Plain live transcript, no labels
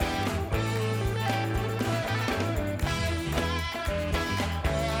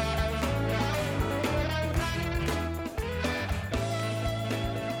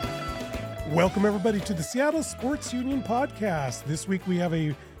Welcome, everybody, to the Seattle Sports Union podcast. This week, we have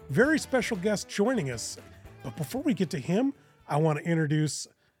a very special guest joining us. But before we get to him, I want to introduce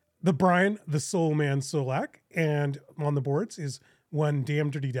the Brian, the Soulman Solack. And on the boards is one damn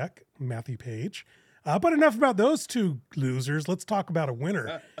dirty duck, Matthew Paige. But enough about those two losers. Let's talk about a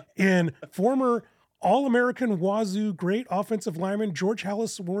winner. In former All-American Wazzu great offensive lineman, George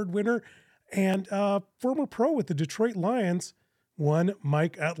Hallis Award winner, and former pro with the Detroit Lions, one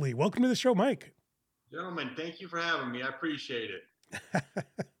Mike Utley. Welcome to the show, Mike. Gentlemen, thank you for having me. I appreciate it.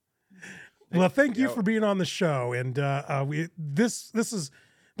 Well, thank you for being on the show. And this is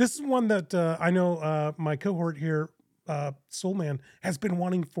one that I know my cohort here, Soulman, has been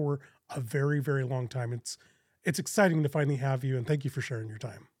wanting for a very, very long time. It's exciting to finally have you, and thank you for sharing your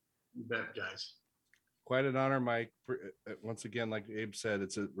time. You bet, guys. Quite an honor, Mike. Once again, like Abe said,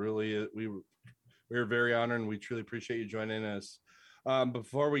 it's we're very honored, and we truly appreciate you joining us.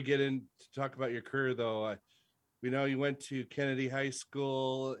 Before we get in to talk about your career, though, we know you went to Kennedy High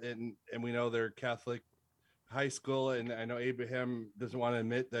School, and we know they're Catholic high school, and I know Abraham doesn't want to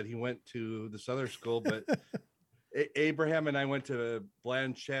admit that he went to this other school, but Abraham and I went to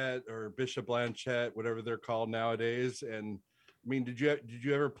Blanchette or Bishop Blanchette, whatever they're called nowadays. And I mean, did you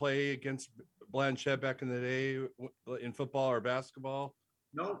ever play against Blanchette back in the day in football or basketball?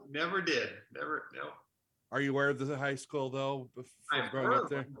 No, never did. Never. Are you aware of the high school though? I've heard of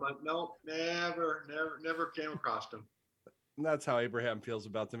them, but no, never came across them. And that's how Abraham feels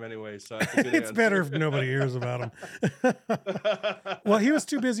about them anyway. So that's a good it's better if nobody hears about them. Well, he was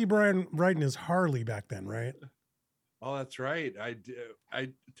too busy, Brian, riding his Harley back then, right? Oh, that's right. I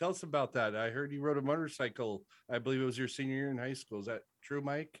tell us about that. I heard you rode a motorcycle. I believe it was your senior year in high school. Is that true,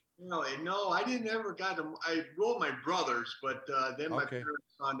 Mike? No, I didn't ever got them. I rode my brothers, but then my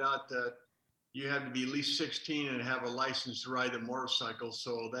parents found out that you had to be at least 16 and have a license to ride a motorcycle.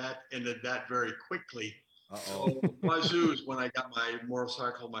 So that ended that very quickly. So Wazzu is when I got my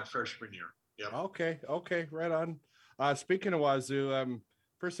motorcycle my freshman year. Yep. Okay, right on. Speaking of Wazzu,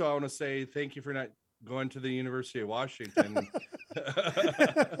 first of all, I want to say thank you for not going to the University of Washington.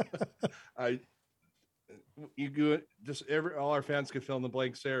 All our fans could fill in the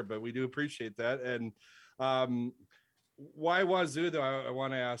blanks there, but we do appreciate that. And why Wazzu, though? I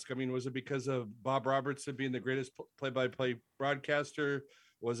want to ask. I mean, was it because of Bob Robertson being the greatest play-by-play broadcaster?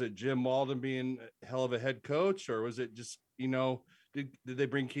 Was it Jim Walden being a hell of a head coach, or was it just, did they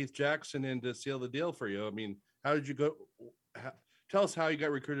bring Keith Jackson in to seal the deal for you? I mean, how did you go? Tell us how you got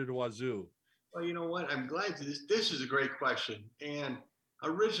recruited to Wazzu. Well, you know what? I'm glad this is a great question. And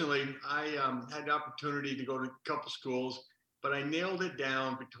originally, I had the opportunity to go to a couple schools, but I nailed it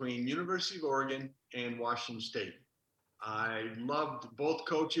down between University of Oregon and Washington State. I loved both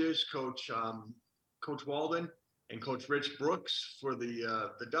coaches, Coach Walden and Coach Rich Brooks for the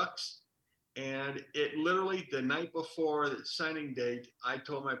Ducks. And it literally, the night before the signing date, I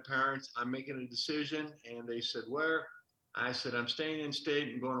told my parents, I'm making a decision. And they said, where? I said, I'm staying in state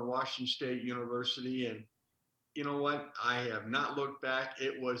and going to Washington State University. And you know what? I have not looked back.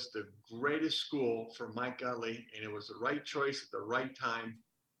 It was the greatest school for Mike Utley, and it was the right choice at the right time.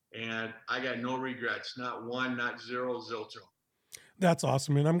 And I got no regrets, not one, not zero, zilcho. That's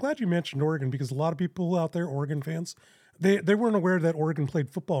awesome. And I'm glad you mentioned Oregon, because a lot of people out there, Oregon fans, they weren't aware that Oregon played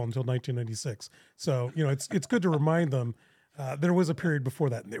football until 1996. So, it's good to remind them there was a period before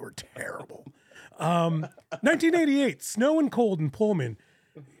that, and they were terrible. 1988, snow and cold in Pullman.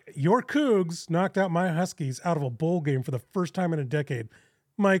 Your Cougs knocked out my Huskies out of a bowl game for the first time in a decade.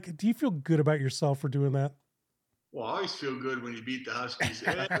 Mike, do you feel good about yourself for doing that? Well, I always feel good when you beat the Huskies. It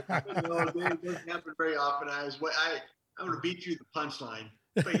doesn't happen very often. I'm going to beat you the punchline.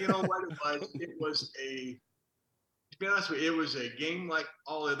 But you know what it was? To be honest with you, it was a game like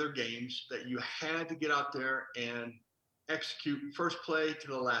all other games that you had to get out there and execute first play to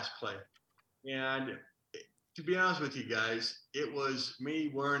the last play. And to be honest with you guys, it was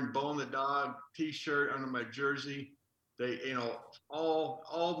me wearing Bone the Dog T-shirt under my jersey.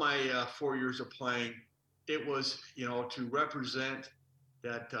 All my 4 years of playing, it was, to represent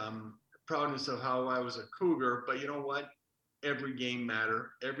that proudness of how I was a Cougar. But you know what? Every game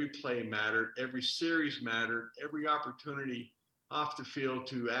mattered. Every play mattered. Every series mattered. Every opportunity off the field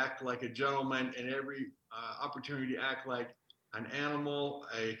to act like a gentleman, and every opportunity to act like an animal,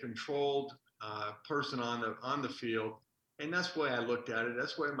 a controlled person on the field. And that's the way I looked at it.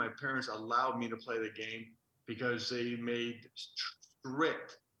 That's why my parents allowed me to play the game, because they made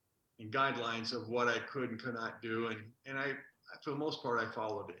strict guidelines of what I could and could not do. And I, for the most part, I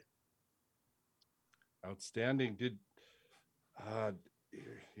followed it. Outstanding.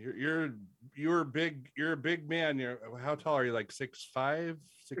 You're a big man. How tall are you? Like 6'5",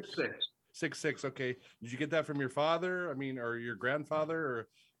 6'6"? 6'6". Okay. Did you get that from your father? I mean, or your grandfather? Or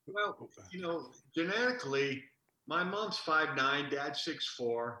Well, genetically, my mom's 5'9", dad's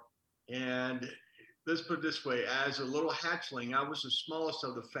 6'4", and let's put it this way: as a little hatchling, I was the smallest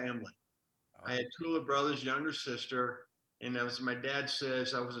of the family. I had two little brothers, younger sister, and as my dad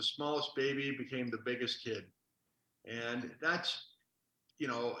says, I was the smallest baby, became the biggest kid, and that's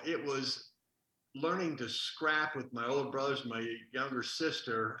it was learning to scrap with my older brothers, my younger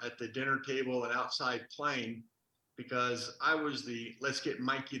sister at the dinner table and outside playing, because I was the let's get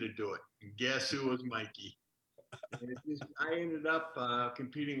Mikey to do it. And guess who was Mikey? And I ended up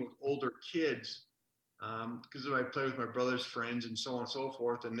competing with older kids because I played with my brother's friends and so on and so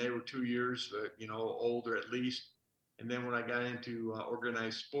forth, and they were 2 years, older at least. And then when I got into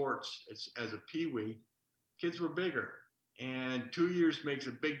organized sports as a peewee, kids were bigger. And 2 years makes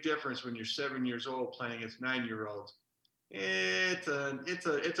a big difference when you're 7 years old playing against 9-year-olds. It's a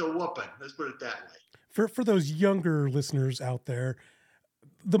whooping. Let's put it that way. For those younger listeners out there,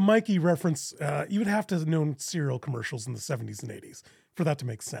 the Mikey reference, you would have to have known cereal commercials in the 70s and 80s for that to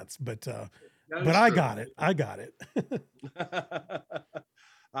make sense. But I got it. I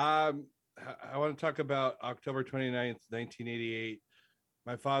want to talk about October 29th, 1988.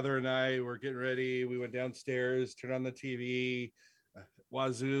 My father and I were getting ready. We went downstairs, turned on the TV.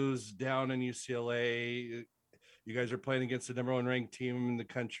 Wazzu's down in UCLA. You guys are playing against the number 1 ranked team in the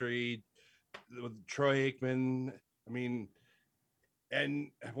country with Troy Aikman. I mean,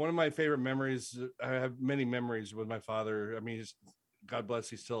 and one of my favorite memories, I have many memories with my father. I mean, God bless,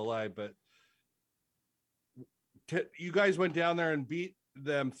 he's still alive, but you guys went down there and beat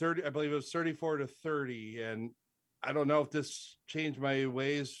them 30, I believe it was 34-30. And I don't know if this changed my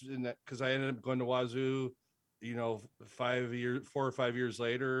ways in that, because I ended up going to Wazzu, 4 or 5 years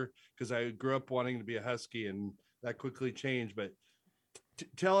later, because I grew up wanting to be a Husky, and that quickly changed. But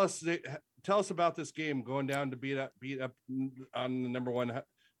tell us about this game, going down to beat up on the number 1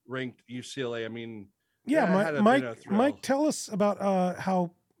 ranked UCLA. I mean, Mike, tell us about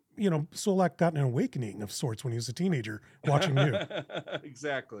how Solack got an awakening of sorts when he was a teenager watching you.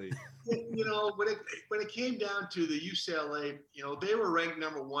 Exactly. When it came down to the UCLA, they were ranked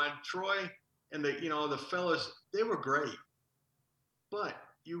number 1. Troy and the fellas, they were great, but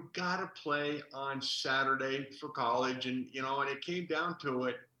you got to play on Saturday for college, and it came down to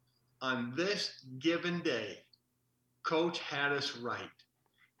it. On this given day, Coach had us right,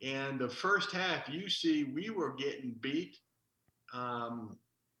 and the first half, we were getting beat.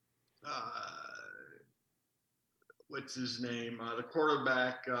 What's his name? The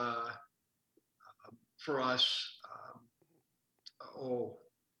quarterback for us.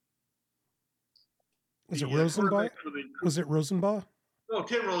 Was it Rosenbaugh? Was it Rosenbaugh? Oh,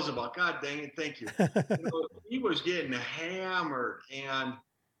 Tim Rosenbaugh. God dang it. Thank you. He was getting hammered. And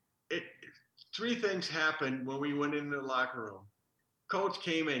 3 things happened when we went into the locker room. Coach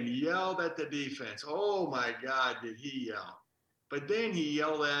came in, yelled at the defense. Oh, my God, did he yell. But then he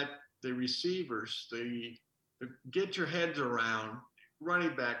yelled at the receivers, get your heads around,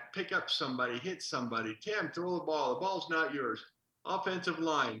 running back, pick up somebody, hit somebody. Tim, throw the ball. The ball's not yours. Offensive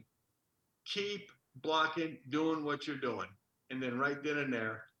line, keep blocking, doing what you're doing. And then right then and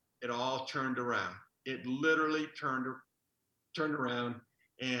there, it all turned around. It literally turned around,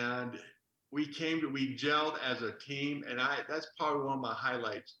 and we gelled as a team. And that's probably one of my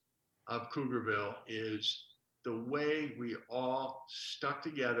highlights of Cougarville is the way we all stuck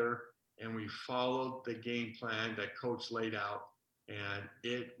together and we followed the game plan that Coach laid out, and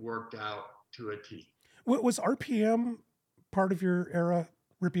it worked out to a T. Was RPM part of your era,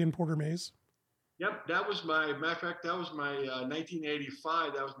 Ripien Porter Mays? Yep, that was matter of fact, that was my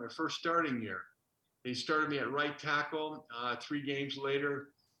 1985. That was my first starting year. They started me at right tackle. 3 games later,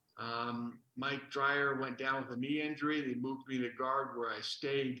 Mike Dreyer went down with a knee injury. They moved me to guard where I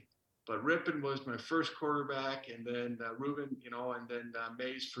stayed. But Ripien was my first quarterback, and then Ruben, and then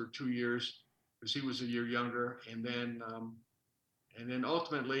Mays for 2 years because he was a year younger. And then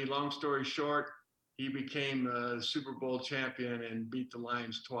ultimately, long story short, he became a Super Bowl champion and beat the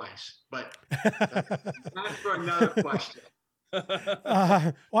Lions twice. But that's for another question.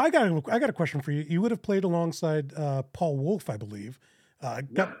 Well, I got a question for you. You would have played alongside Paul Wolf, I believe. I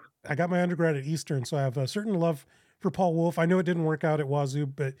got my undergrad at Eastern, so I have a certain love for Paul Wolf. I know it didn't work out at Wazzu,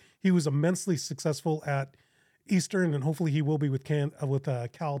 but he was immensely successful at Eastern, and hopefully he will be with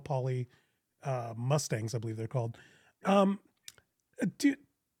Cal Poly Mustangs, I believe they're called.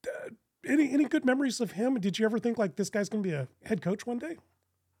 Any good memories of him? Did you ever think like this guy's going to be a head coach one day?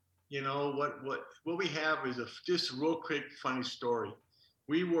 What we have is just a real quick funny story.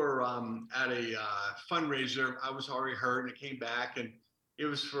 We were at a fundraiser. I was already hurt, and it came back, and it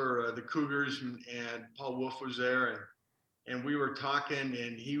was for the Cougars, and Paul Wolf was there, and we were talking,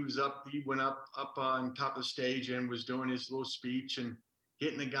 and he went up on top of the stage and was doing his little speech and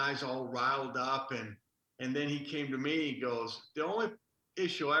getting the guys all riled up, and then he came to me, he goes, the only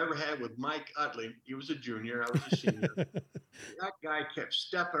issue I ever had with Mike Utley, he was a junior, I was a senior. That guy kept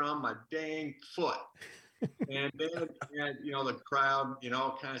stepping on my dang foot. And then, the crowd,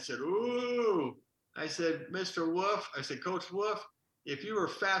 kind of said, ooh. I said, Mr. Wolf, I said, Coach Wolf, if you were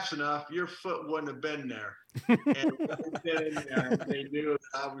fast enough, your foot wouldn't have been there. And they knew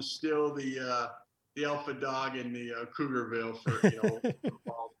that I was still the alpha dog in the Cougarville for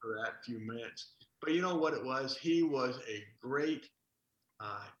that few minutes. But you know what it was? He was a great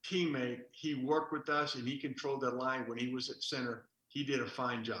teammate. He worked with us, and he controlled the line when he was at center. He did a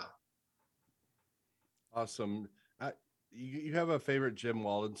fine job. Awesome. You have a favorite Jim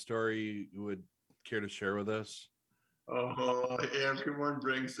Walden story you would care to share with us? Oh, everyone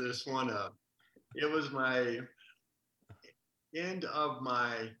brings this one up. It was my end of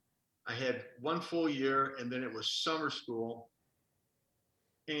I had one full year, and then it was summer school.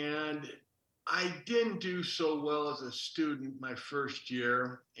 And I didn't do so well as a student my first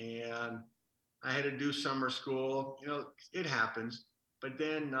year, and I had to do summer school. It happens. But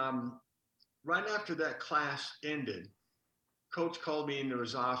then right after that class ended, Coach called me into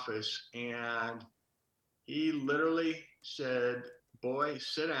his office, and he literally said, boy,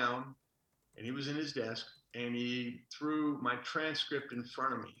 sit down. And he was in his desk, and he threw my transcript in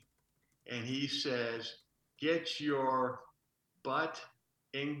front of me. And he says, get your butt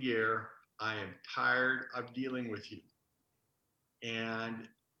in gear. I am tired of dealing with you. And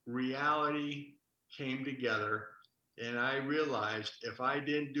reality came together, and I realized if I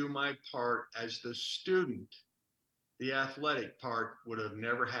didn't do my part as the student, the athletic part would have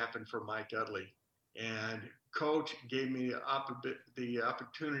never happened for Mike Utley. And Coach gave me the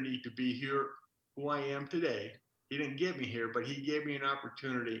opportunity to be here who I am today. He didn't get me here, but he gave me an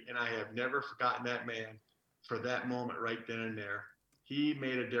opportunity, and I have never forgotten that man for that moment right then and there. He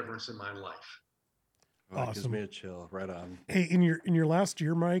made a difference in my life. Oh, awesome. It gives me a chill. Right on. Hey, in your last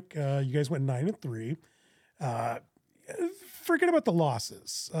year, Mike, you guys went 9-3. Forget about the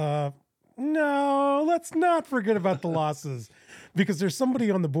losses. No, let's not forget about the losses, because there's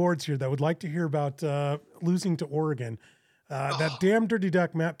somebody on the boards here that would like to hear about losing to Oregon. That damn dirty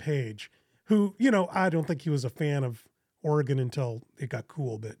duck, Matt Paige, who, I don't think he was a fan of Oregon until it got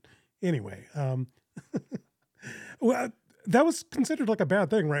cool. But anyway, well, that was considered like a bad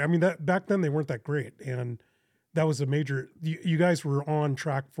thing, right? I mean, that back then they weren't that great, and that was a major. You guys were on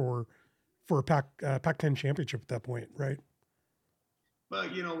track for a Pac-10 championship at that point, right? Well,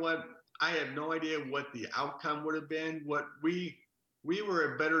 you know what? I have no idea what the outcome would have been. What we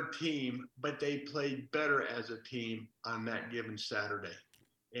were a better team, but they played better as a team on that given Saturday.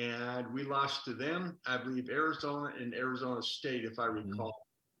 And we lost to them, I believe Arizona and Arizona State, if I recall.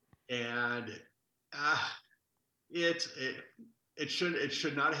 And it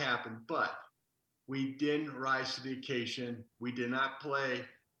should not happen, but we didn't rise to the occasion. We did not play.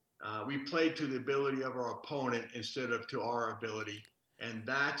 We played to the ability of our opponent instead of to our ability. And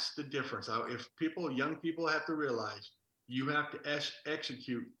that's the difference. If young people have to realize, you have to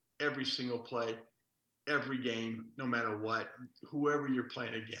execute every single play, every game, no matter what, whoever you're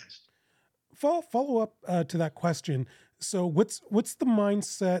playing against. Follow up to that question. So what's the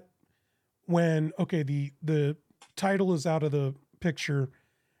mindset when, okay, the title is out of the picture,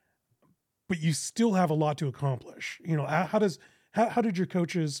 but you still have a lot to accomplish? How did your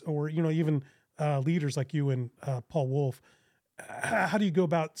coaches, or, even leaders like you and Paul Wolf, how do you go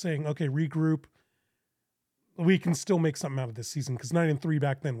about saying, okay, regroup, we can still make something out of this season? Because 9-3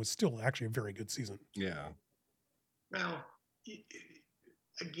 back then was still actually a very good season. Yeah. Well,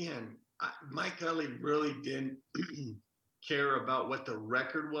 again, Mike Utley really didn't care about what the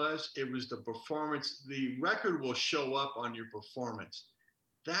record was. It was the performance. The record will show up on your performance.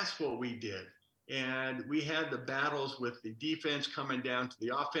 That's what we did. And we had the battles with the defense coming down to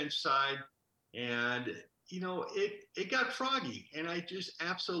the offense side. And it got froggy, and I just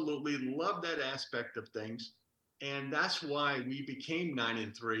absolutely love that aspect of things. And that's why we became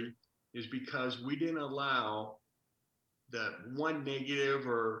 9-3, is because we didn't allow the one negative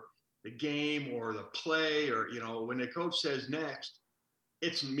or the game or the play, or, when the coach says next,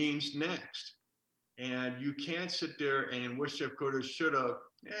 it means next. And you can't sit there and wish I could have, should have.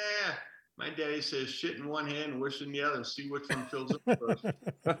 My daddy says shit in one hand and wish in the other, and see which one fills up first.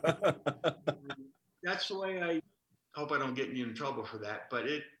 That's the way. I hope I don't get you in trouble for that, but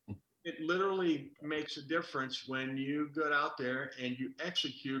it literally makes a difference when you get out there and you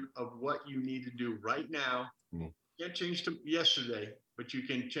execute of what you need to do right now. Can't change to yesterday. but you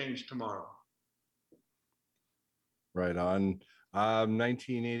can change tomorrow. Right on.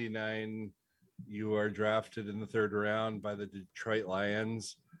 1989, you are drafted in the third round by the Detroit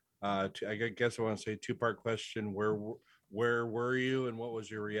Lions. I guess I want to say two-part question. Where were you, and what was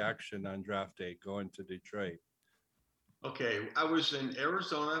your reaction on draft day going to Detroit? Okay, I was in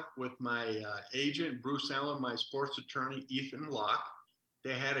Arizona with my agent Bruce Allen, my sports attorney Ethan Locke.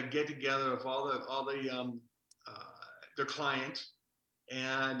 They had a get together of all the their clients,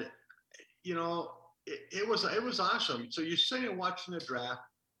 and it was awesome. So you're sitting and watching the draft.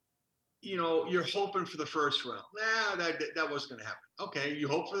 You're hoping for the first round. That wasn't going to happen. Okay, you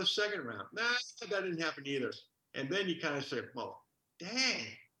hope for the second round. That didn't happen either. And then you kind of say, well, dang.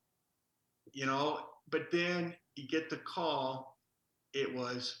 But then you get the call. It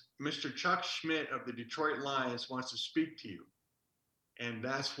was Mr. Chuck Schmidt of the Detroit Lions wants to speak to you. And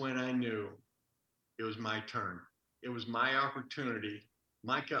that's when I knew it was my turn. It was my opportunity.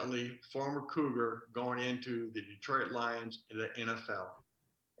 Mike Utley, former Cougar, going into the Detroit Lions in the NFL.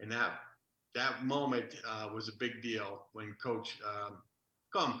 And that moment was a big deal when Coach,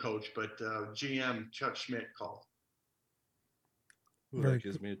 call him Coach, but GM Chuck Schmidt called. Ooh, that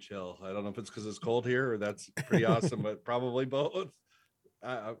gives me a chill. I don't know if it's because it's cold here or that's pretty awesome, but probably both.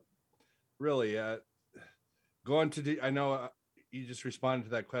 Really, going to I know you just responded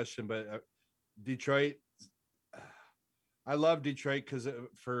to that question, but Detroit, I love Detroit because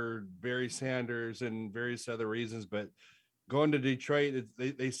for Barry Sanders and various other reasons, but going to Detroit,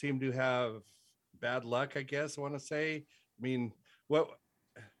 they seem to have bad luck, I guess I want to say. I mean, what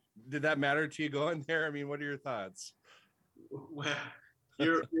did that matter to you going there? I mean, what are your thoughts? Well,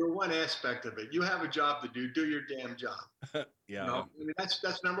 you're one aspect of it. You have a job to do your damn job. Yeah. I mean,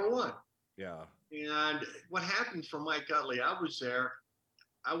 that's number one. Yeah. And what happened for Mike Utley, I was there.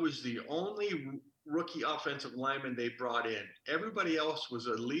 I was the only rookie offensive lineman they brought in. Everybody else was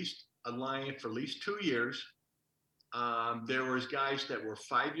at least a Lion for at least 2 years. There was guys that were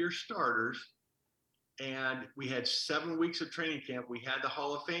 5-year starters, and we had 7 weeks of training camp. We had the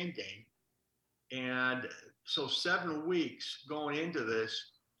Hall of Fame game. And so 7 weeks going into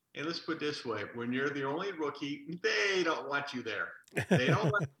this, and let's put it this way, when you're the only rookie, they don't want you there. They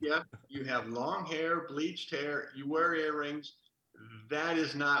don't want you. You have long hair, bleached hair, you wear earrings. That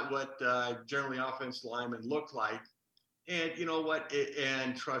is not what generally offensive linemen look like. And you know what?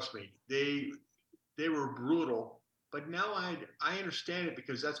 And trust me, they were brutal. But now I understand it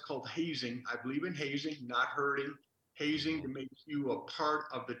because that's called hazing. I believe in hazing, not hurting. Hazing to make you a part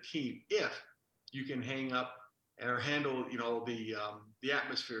of the team if you can hang up or handle, the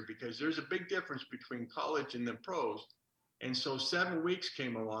atmosphere, because there's a big difference between college and the pros. And so 7 weeks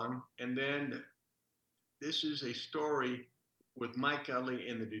came along, and then this is a story with Mike Utley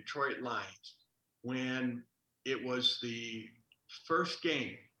and the Detroit Lions. When it was the first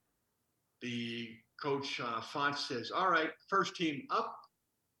game, the coach Font says, all right, first team up.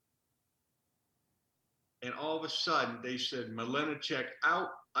 And all of a sudden they said, Malinicek out,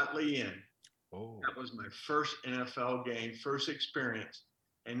 Utley in. Oh. That was my first NFL game, first experience.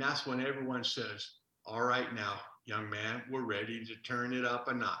 And that's when everyone says, all right now, young man, we're ready to turn it up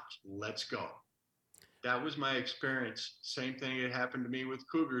a notch. Let's go. That was my experience. Same thing that happened to me with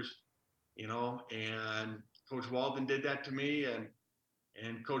Cougars, and Coach Walden did that to me,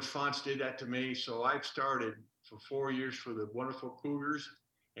 and Coach Fonts did that to me. So I've started for 4 years for the wonderful Cougars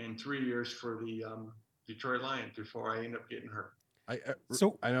and 3 years for the Detroit Lions before I end up getting hurt.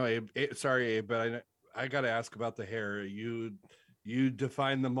 I know, Abe. Sorry, Abe, but I got to ask about the hair. You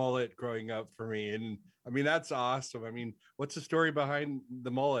defined the mullet growing up for me, and I mean that's awesome. I mean, what's the story behind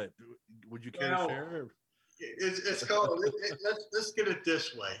the mullet? Would you care to share? It's called. Let's get it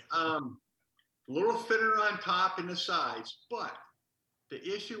this way. A little thinner on top and the sides, but the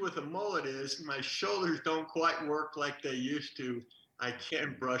issue with a mullet is my shoulders don't quite work like they used to. I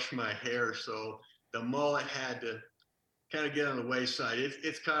can't brush my hair, so the mullet had to kind of get on the wayside.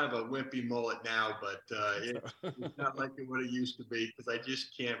 It's kind of a wimpy mullet now, but it's not like what it used to be because I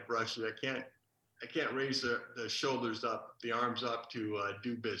just can't brush it. I can't raise the shoulders up, the arms up to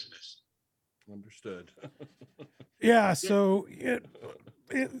do business. Understood. Yeah. So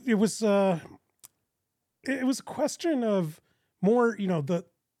it was a question of more, the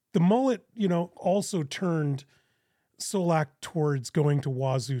mullet, also turned Solack towards going to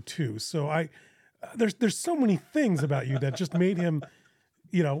Wazzu too. So there's so many things about you that just made him,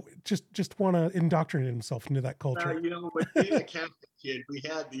 just want to indoctrinate himself into that culture. But being a Catholic kid, we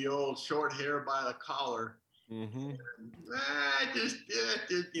had the old short hair by the collar. Mm-hmm.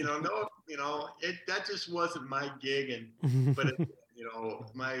 That just wasn't my gig. But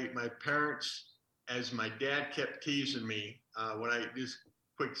my parents as my dad kept teasing me, this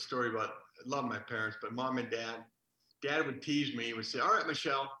quick story about, I love my parents, but mom and dad would tease me and would say, all right,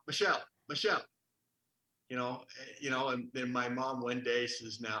 Michelle, and then my mom one day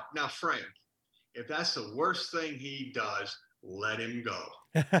says, now Frank, if that's the worst thing he does, let him go.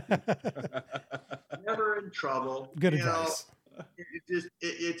 Never in trouble. Good advice.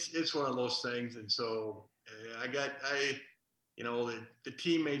 It's one of those things. And so the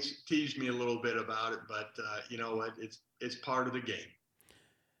teammates teased me a little bit about it, but you know what? It's part of the game.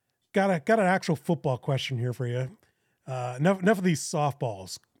 Got an actual football question here for you. Enough of these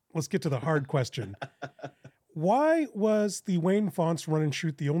softballs. Let's get to the hard question. Why was the Wayne Fonts run and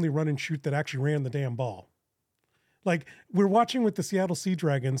shoot the only run and shoot that actually ran the damn ball? Like, we're watching with the Seattle Sea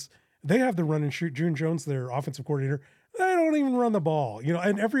Dragons. They have the run and shoot. June Jones, their offensive coordinator, they don't even run the ball.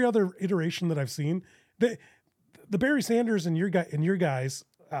 And every other iteration that I've seen, the Barry Sanders and your guys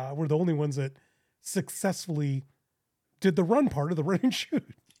were the only ones that successfully did the run part of the run and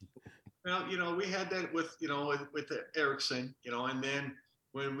shoot. Well, we had that with the Erickson, and then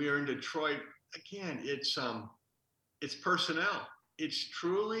when we were in Detroit, again, it's personnel. It's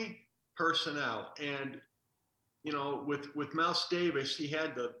truly personnel. And, with Mouse Davis, he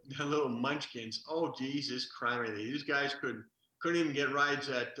had the little munchkins. Oh, Jesus Christ. These guys couldn't even get rides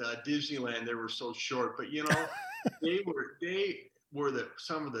at Disneyland. They were so short, but they were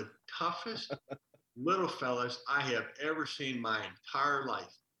some of the toughest little fellas I have ever seen in my entire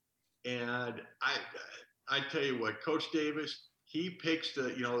life. And I tell you what, Coach Davis, he picks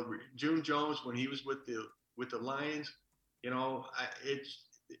June Jones when he was with the Lions.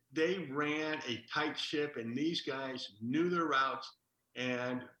 They ran a tight ship, and these guys knew their routes.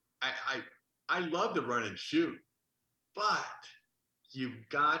 And I love the run and shoot, but you've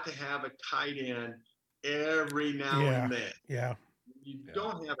got to have a tight end every now and then. Yeah. You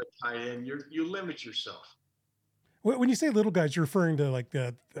don't have a tight end, you limit yourself. When you say little guys, you're referring to like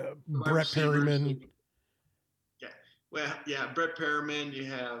the Brett Perryman. Yeah. Well, yeah, Brett Perryman. You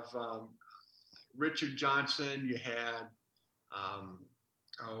have Richard Johnson. You had,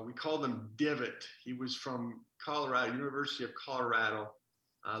 we called him Divot. He was from Colorado, University of Colorado,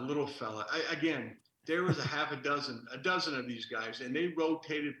 little fella. Again, there was a dozen of these guys, and they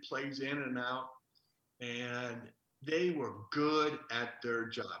rotated plays in and out, and they were good at their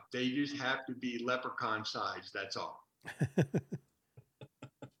job. They just have to be leprechaun size. That's all.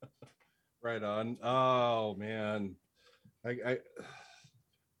 Right on. Oh man, I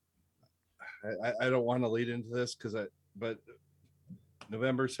don't want to lead into this but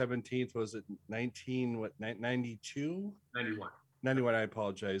November 17th, was it 92? 91. I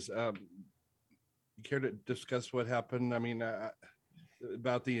apologize. You care to discuss what happened? I mean,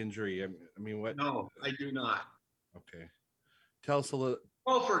 about the injury. I mean, what? No, I do not. Okay. Tell us a little.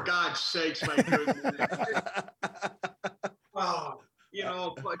 Oh, for God's sakes, my goodness. Oh,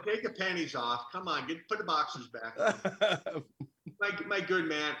 take the panties off. Come on, put the boxers back on. My good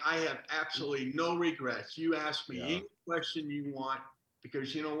man, I have absolutely no regrets. You ask me any question you want,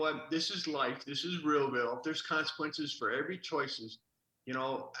 because you know what? This is life. This is Realville. There's consequences for every choices.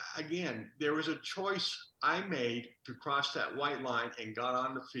 Again, there was a choice I made to cross that white line and got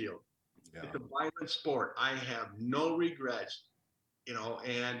on the field. Yeah. It's a violent sport. I have no regrets,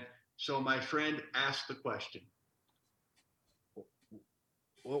 and so my friend asked the question.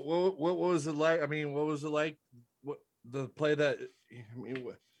 What was it like? I mean, what was it like? What the play that? I mean,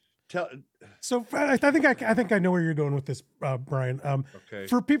 tell. So I think I know where you're going with this, Brian. Okay.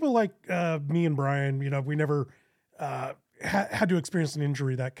 For people like me and Brian, we never had to experience an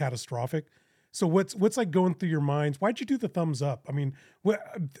injury that catastrophic. So what's like going through your minds? Why'd you do the thumbs up? I mean,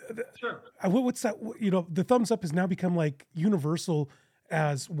 Sure. What's that? The thumbs up has now become like universal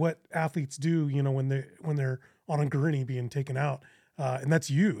as what athletes do. When they're on a gurney being taken out, and that's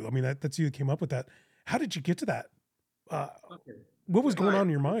you. I mean, that's you that came up with that. How did you get to that? Okay. What was going on in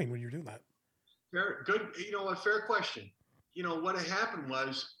your mind when you were doing that? Very good. Fair question. What had happened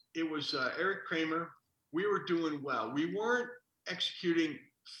was it was Eric Kramer. We were doing well. We weren't executing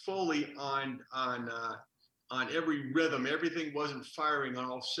fully on every rhythm. Everything wasn't firing on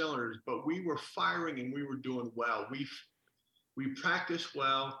all cylinders, but we were firing and we were doing well. We practiced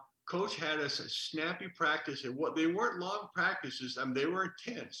well. Coach had us a snappy practice, and they weren't long practices. I mean, they were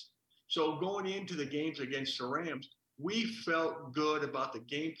intense. So going into the games against the Rams, we felt good about the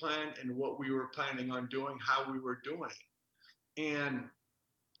game plan and what we were planning on doing, how we were doing it. And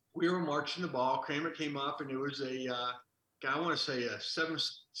we were marching the ball. Kramer came up, and it was a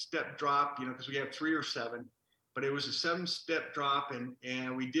 7-step drop, because we have 3 or 7, but it was a 7-step drop,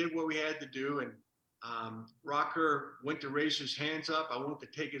 and we did what we had to do. And Rocker went to raise his hands up. I went to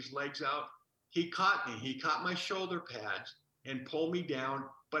take his legs out, he caught me. He caught my shoulder pads and pulled me down.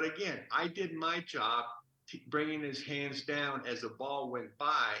 But again, I did my job bringing his hands down as the ball went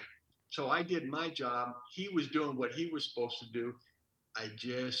by. So I did my job. He was doing what he was supposed to do. I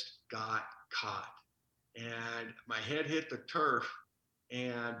just got caught. And my head hit the turf.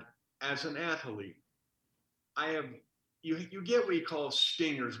 And as an athlete, you get what you call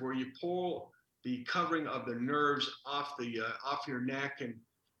stingers, where you pull the covering of the nerves off your neck, and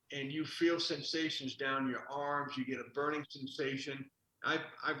you feel sensations down your arms. You get a burning sensation.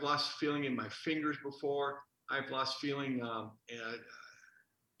 I've lost feeling in my fingers before. I've lost feeling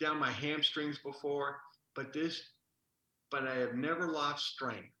down my hamstrings before. But I have never lost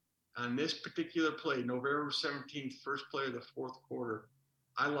strength. On this particular play, November 17th, first play of the fourth quarter,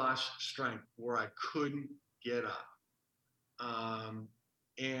 I lost strength where I couldn't get up.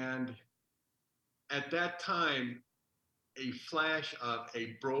 And at that time, a flash of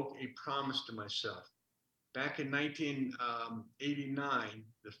broke a promise to myself. Back in 1989,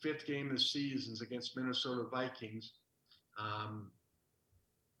 the fifth game of the seasons against Minnesota Vikings, I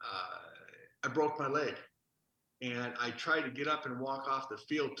broke my leg. And I tried to get up and walk off the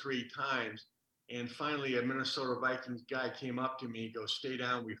field 3 times. And finally, a Minnesota Vikings guy came up to me and goes, "Stay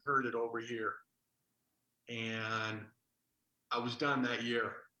down, we heard it over here." And I was done that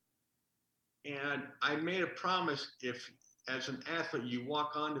year. And I made a promise, if as an athlete you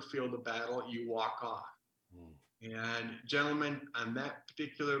walk on the field of battle, you walk off. And gentlemen, on that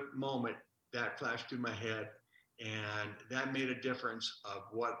particular moment, that flashed through my head. And that made a difference of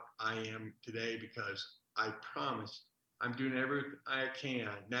what I am today, because I promise I'm doing everything I can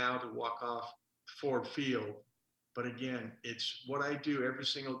now to walk off Ford Field. But again, it's what I do every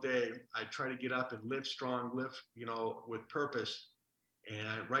single day. I try to get up and live strong, live, with purpose.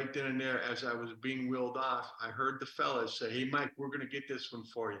 And right then and there, as I was being wheeled off, I heard the fellas say, "Hey, Mike, we're going to get this one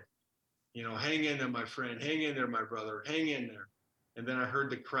for you. Hang in there, my friend. Hang in there, my brother. Hang in there." And then I heard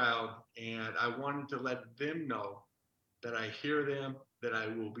the crowd, and I wanted to let them know that I hear them, that I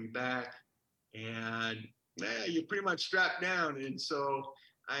will be back. And you're pretty much strapped down. And so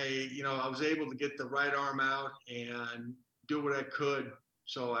I was able to get the right arm out and do what I could.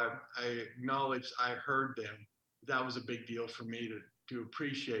 So I acknowledged I heard them. That was a big deal for me to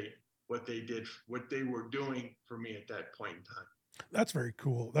appreciate what they did, what they were doing for me at that point in time. That's very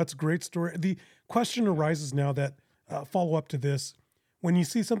cool. That's a great story. The question arises now that follow up to this. When you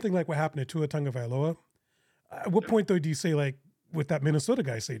see something like what happened to Tua Tagovailoa, at what point though do you say, like with that Minnesota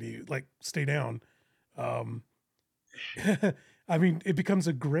guy say to you, like, stay down? I mean, it becomes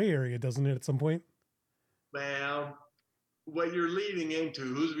a gray area, doesn't it, at some point? Well, what you're leading into,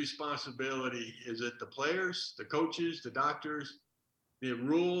 whose responsibility is it? The players, the coaches, the doctors, the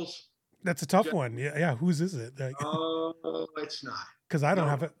rules? That's a tough one. Yeah. Whose is it? Oh, it's not. Because I don't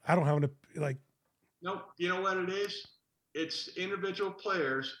have it. I don't have it. Like, nope. You know what it is? It's individual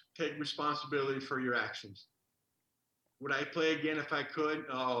players take responsibility for your actions. Would I play again if I could?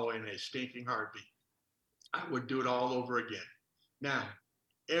 Oh, in a stinking heartbeat. I would do it all over again. Now,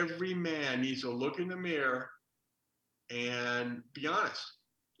 every man needs to look in the mirror and be honest.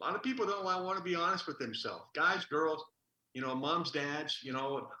 A lot of people don't want to be honest with themselves. Guys, girls, moms, dads,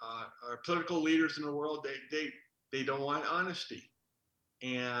 our political leaders in the world, they don't want honesty.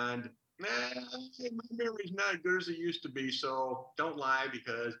 And my memory's not as good as it used to be, so don't lie,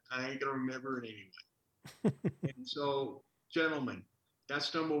 because I ain't gonna remember it anyway. And so, gentlemen,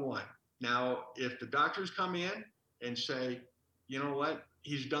 that's number one. Now, if the doctors come in and say, "You know what,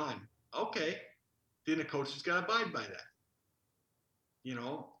 he's done," okay, then the coach has got to abide by that.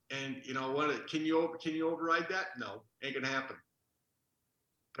 And you know what? Can you override that? No, ain't gonna happen.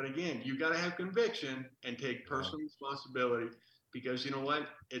 But again, you got to have conviction and take personal responsibility, because you know what?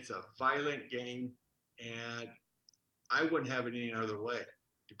 It's a violent game, and I wouldn't have it any other way,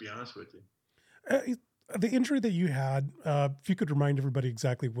 to be honest with you. The injury that you had, if you could remind everybody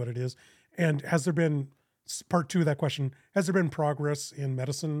exactly what it is, and has there been, part two of that question, has there been progress in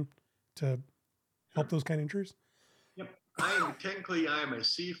medicine to help those kind of injuries? Yep. I am a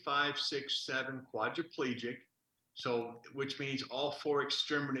C5, 6, 7 quadriplegic. So, which means all 4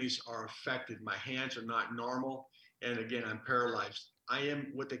 extremities are affected. My hands are not normal. And again, I'm paralyzed. I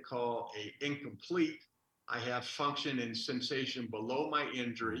am what they call a incomplete. I have function and sensation below my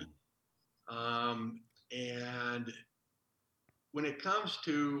injury. And when it comes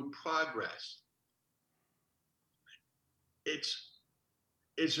to progress,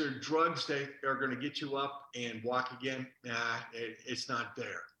 is there drugs that are going to get you up and walk again? Nah, it's not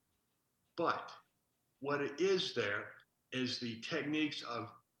there. But what it is there is the techniques of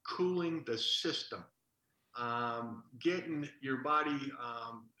cooling the system, getting your body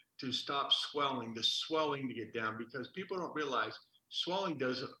to stop swelling, the swelling to get down, because people don't realize swelling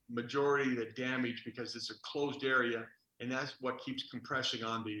does a majority of the damage because it's a closed area, and that's what keeps compressing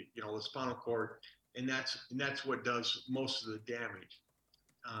on the the spinal cord, and that's what does most of the damage.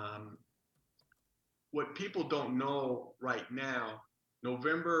 What people don't know right now,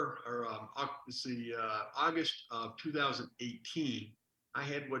 August of 2018, I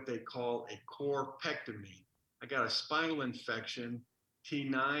had what they call a corpectomy. I got a spinal infection.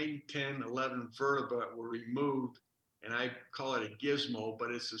 T9, 10, 11 vertebrae were removed, and I call it a gizmo, but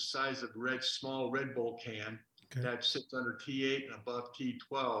it's the size of small Red Bull can that sits under T8 and above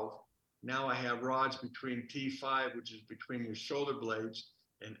T12. Now I have rods between T5, which is between your shoulder blades,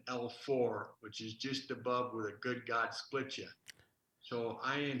 and L4, which is just above where the good God split you. So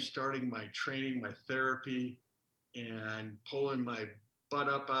I am starting my training, my therapy, and pulling my butt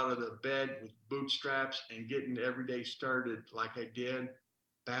up out of the bed with bootstraps and getting every day started like I did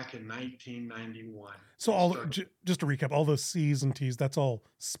back in 1991. So just to recap, all those C's and T's, that's all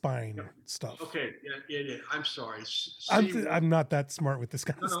spine stuff. Okay, yeah, I'm sorry. I'm not that smart with this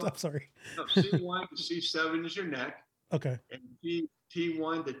kind of stuff. Sorry. No, C1 to C7 is your neck. Okay. And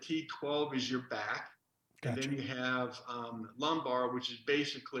T1 to T12 is your back. Gotcha. And then you have lumbar, which is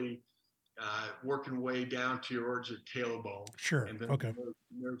basically working way down towards your tailbone. Sure. And then okay. the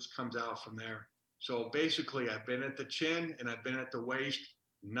nerves comes out from there. So basically, I've been at the chin and I've been at the waist,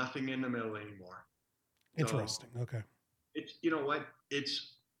 nothing in the middle anymore. Interesting. So okay. It's, you know what?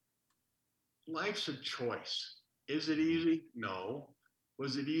 Life's a choice. Is it easy? No.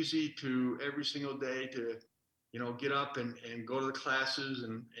 Was it easy to every single day to, get up and go to the classes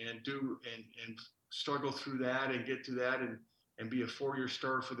and struggle through that and get to that and be a 4-year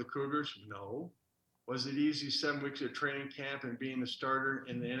starter for the Cougars? No. Was it easy 7 weeks of training camp and being the starter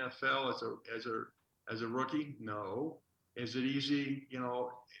in the NFL as a rookie? No. Is it easy?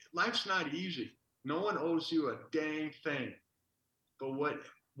 Life's not easy. No one owes you a dang thing. But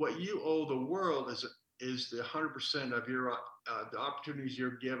what you owe the world is the 100% of your the opportunities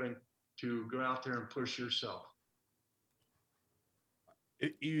you're given to go out there and push yourself.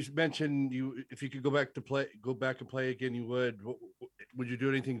 You mentioned if you could go back and play again, you would. Would you do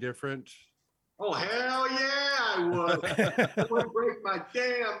anything different? Oh, hell yeah, I would. I would break my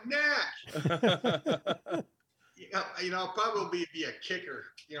damn neck. I'll probably be a kicker,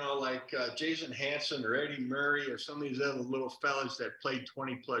 like Jason Hanson or Eddie Murray or some of these other little fellas that played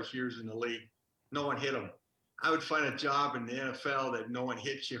 20 plus years in the league. No one hit them. I would find a job in the NFL that no one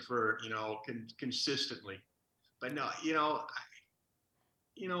hits you for, consistently. But no,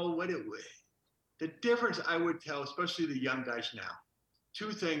 the difference I would tell, especially the young guys now,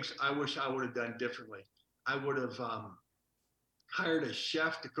 2 things I wish I would have done differently. I would have hired a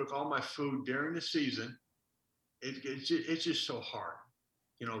chef to cook all my food during the season. It's just so hard,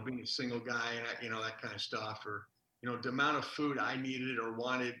 being a single guy and, that kind of stuff, or, the amount of food I needed or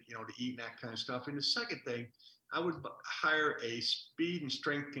wanted, to eat and that kind of stuff. And the second thing, I would hire a speed and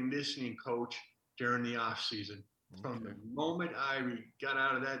strength conditioning coach during the off season. From the moment I got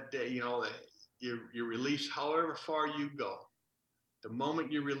out of that day, you're released however far you go. The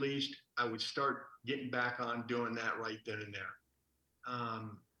moment you're released, I would start getting back on doing that right then and there.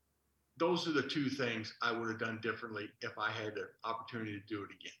 Those are the 2 things I would have done differently if I had the opportunity to do it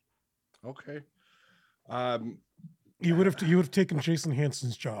again. Okay. You would have taken Jason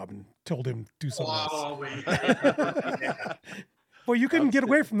Hanson's job and told him to do something else. Yeah. Well, you couldn't get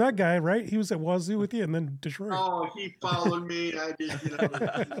away from that guy, right? He was at Wazzu with you and then Detroit. Oh, he followed me. I just,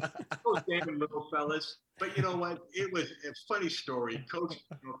 those damn little fellas. But you know what? It was a funny story. Coach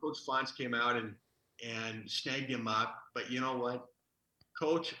Fonts came out and snagged him up. But you know what?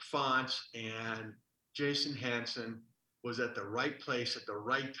 Coach Fonts and Jason Hanson was at the right place at the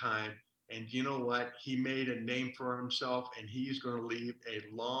right time. And you know what? He made a name for himself, and he's going to leave a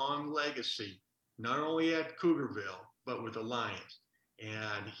long legacy, not only at Cougarville, but with the Lions.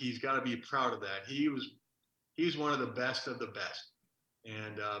 And he's got to be proud of that. He's one of the best of the best.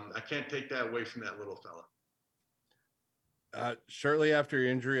 And I can't take that away from that little fella. Shortly after your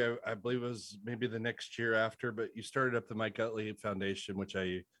injury, I believe it was maybe the next year after, but you started up the Mike Utley Foundation, which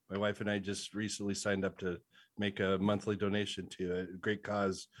my wife and I just recently signed up to make a monthly donation to. A great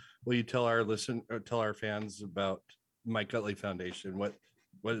cause. Will you tell our fans about Mike Utley Foundation, what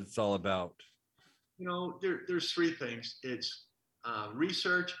it's all about? There's 3 things. It's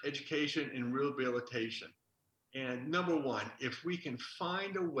research, education, and rehabilitation. And number 1, if we can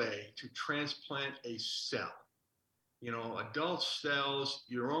find a way to transplant a cell, adult cells,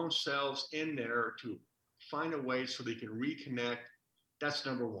 your own cells in there, to find a way so they can reconnect, that's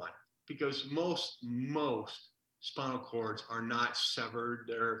number 1. Because most spinal cords are not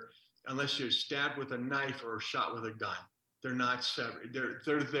severed. unless you're stabbed with a knife or shot with a gun. They're not severed.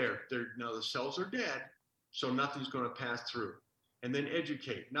 They're there. Now the cells are dead, so nothing's going to pass through. And then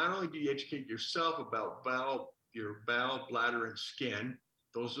educate. Not only do you educate yourself about your bowel, bladder, and skin,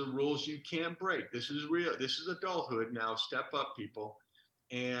 those are the rules you can't break. This is real. This is adulthood now. Step up, people,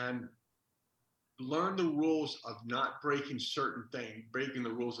 and learn the rules of not breaking breaking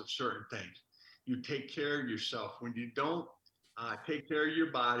the rules of certain things. You take care of yourself. When you don't take care of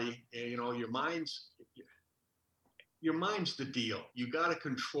your body, and your mind's the deal. You got to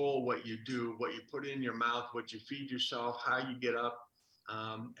control what you do, what you put in your mouth, what you feed yourself, how you get up.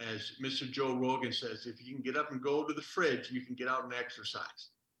 As Mr. Joe Rogan says, if you can get up and go to the fridge, you can get out and exercise.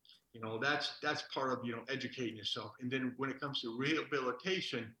 That's part of, educating yourself. And then when it comes to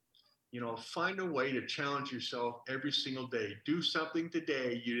rehabilitation, find a way to challenge yourself every single day. Do something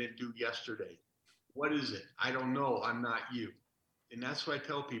today you didn't do yesterday. What is it? I don't know. I'm not you. And that's what I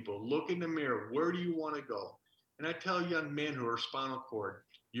tell people. Look in the mirror. Where do you want to go? And I tell young men who are spinal cord,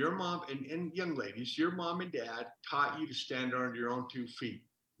 your mom and young ladies, your mom and dad taught you to stand on your own 2 feet.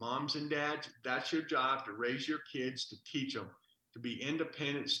 Moms and dads, that's your job, to raise your kids, to teach them to be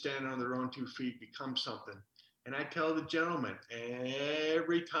independent, stand on their own 2 feet, become something. And I tell the gentlemen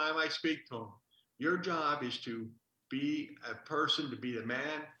every time I speak to them, your job is to be a person, to be the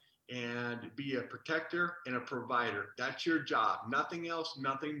man, and be a protector and a provider. That's your job. Nothing else,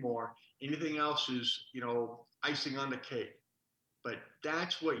 nothing more. Anything else is, icing on the cake. But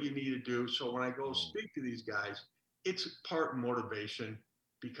that's what you need to do. So when I go speak to these guys, it's part motivation,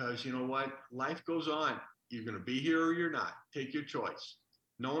 because you know what? Life goes on. You're going to be here or you're not. Take your choice.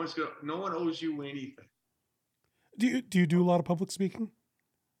 No one owes you anything. Do you do a lot of public speaking?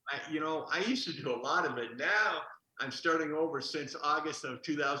 I used to do a lot of it. Now I'm starting over since August of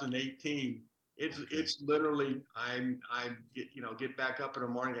 2018. It's literally get back up in the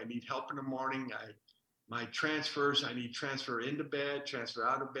morning. I need help in the morning. My transfers, I need transfer into bed, transfer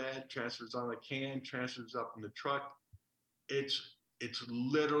out of bed, transfers on the can, transfers up in the truck. It's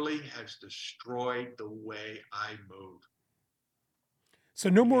literally has destroyed the way I move. So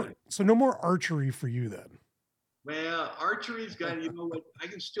no more archery for you then. Well, archery's got, I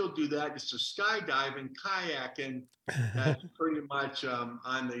can still do that. It's a skydiving, kayaking. That's pretty much on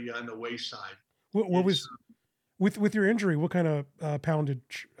the wayside. What was with your injury? What kind of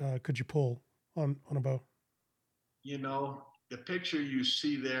poundage could you pull on a bow? The picture you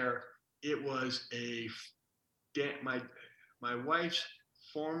see there, it was my wife's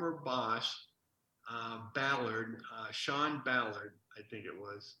former boss, Ballard, Sean Ballard, I think it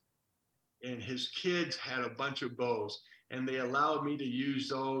was. And his kids had a bunch of bows, and they allowed me to use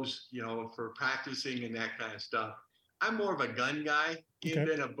those, for practicing and that kind of stuff. I'm more of a gun guy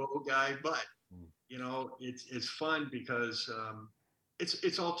than a bow guy, but it's fun because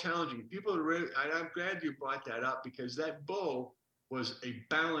it's all challenging. People are really. I'm glad you brought that up, because that bow was a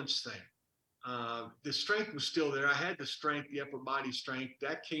balance thing. The strength was still there. I had the strength, the upper body strength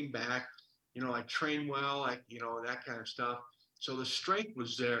that came back. I trained well, that kind of stuff. So the strength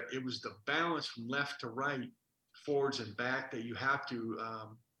was there. It was the balance from left to right, forwards and back, that you have to,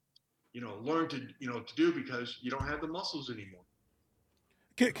 learn to do, because you don't have the muscles anymore.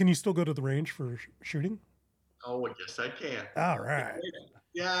 Can you still go to the range for shooting? Oh, yes, I can. All right.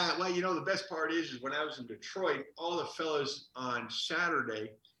 Yeah. Well, the best part is when I was in Detroit, all the fellas on Saturday,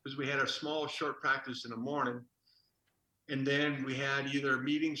 because we had a small short practice in the morning, and then we had either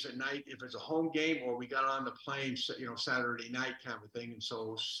meetings at night if it's a home game, or we got on the plane, Saturday night kind of thing. And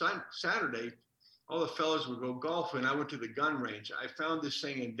so Saturday, all the fellas would go golfing. I went to the gun range. I found this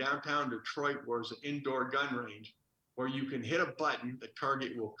thing in downtown Detroit where it's an indoor gun range where you can hit a button, the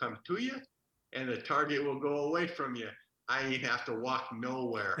target will come to you, and the target will go away from you. I ain't have to walk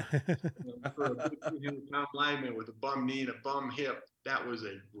nowhere. For a big 300-pound lineman with a bum knee and a bum hip, that was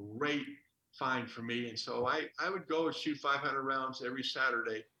a great find for me. And so I would go and shoot 500 rounds every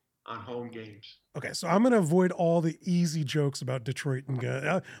Saturday on home games. Okay, so I'm going to avoid all the easy jokes about Detroit and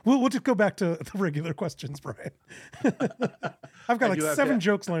gun. We'll just go back to the regular questions, Brian. I've got like 7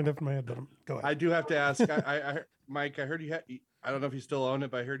 jokes lined up in my head, but go ahead. I do have to ask, Mike, I heard you had, I don't know if you still own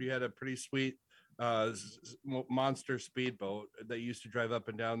it, but I heard you had a pretty sweet monster speedboat that you used to drive up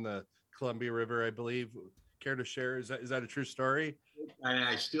and down the Columbia River, I believe. Care to share? Is that a true story? And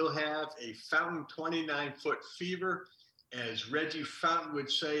I still have a Fountain 29-foot Fever. As Reggie Fountain would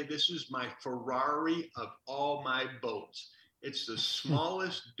say, this is my Ferrari of all my boats. It's the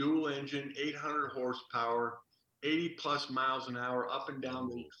smallest dual engine, 800 horsepower, 80 plus miles an hour up and down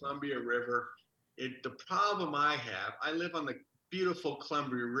the Columbia River. The problem I have, I live on the beautiful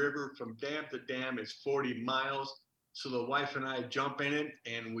Columbia River. From dam to dam, it's 40 miles. So the wife and I jump in it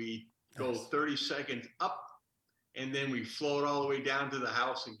and we go 30 seconds up, and then we float all the way down to the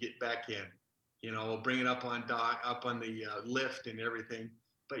house and get back in. We'll bring it up on the lift and everything.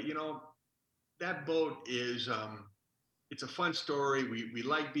 But that boat is it's a fun story. We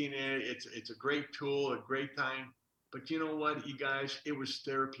like being in it. It's a great tool, a great time. But you know what, you guys, it was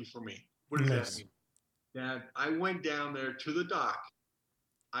therapy for me. What does that mean? That I went down there to the dock.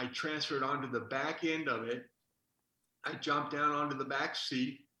 I transferred onto the back end of it. I jumped down onto the back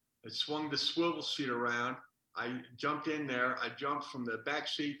seat. It swung the swivel seat around. I jumped in there. I jumped from the back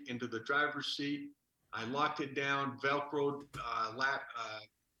seat into the driver's seat. I locked it down, Velcroed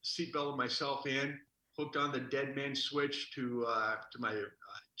seatbelted myself in, hooked on the dead man switch to my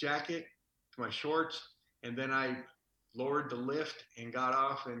jacket, to my shorts, and then I lowered the lift and got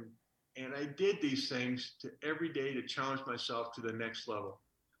off. And I did these things every day to challenge myself to the next level.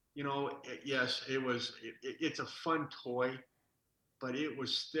 Yes, it's a fun toy, but it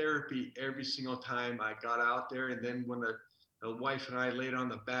was therapy every single time I got out there. And then when the wife and I laid on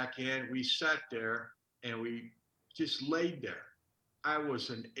the back end, we sat there and we just laid there. I was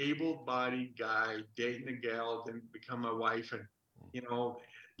an able-bodied guy dating a gal, then become my wife, and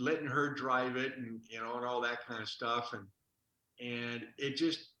letting her drive it, and and all that kind of stuff, and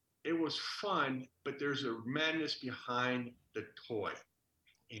it was fun. But there's a madness behind the toy,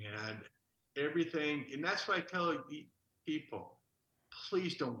 and everything, and that's why I tell people,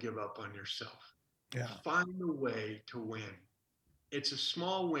 please don't give up on yourself. Yeah. Find a way to win. It's a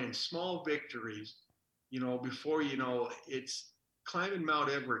small win, small victories. Before it's climbing Mount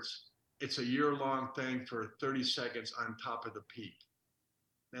Everest. It's a year-long thing for 30 seconds on top of the peak.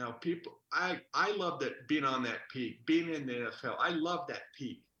 Now, people, I love that, being on that peak, being in the NFL. I love that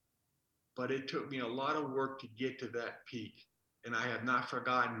peak, but it took me a lot of work to get to that peak, and I have not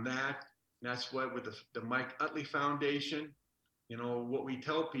forgotten that. And that's what, with the Mike Utley Foundation, what we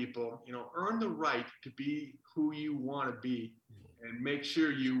tell people, earn the right to be who you want to be, and make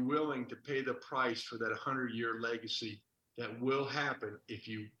sure you're willing to pay the price for that 100-year legacy that will happen if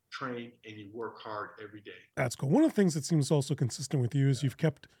you train and you work hard every day. That's cool. One of the things that seems also consistent with you is you've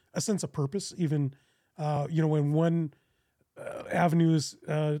kept a sense of purpose, even, when one avenue is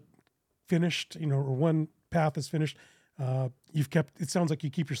finished, or one path is finished, it sounds like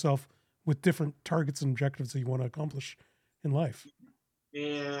you keep yourself with different targets and objectives that you want to accomplish in life.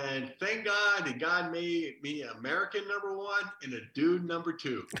 And thank God that God made me American #1 and a dude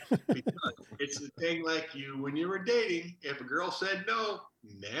 #2. Because it's the thing, like when you were dating, if a girl said no,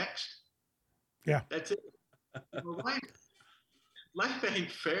 next. Yeah. That's it. Life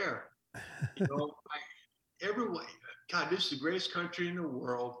ain't fair. Everyone, God, this is the greatest country in the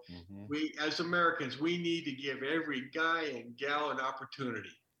world. Mm-hmm. We, as Americans, we need to give every guy and gal an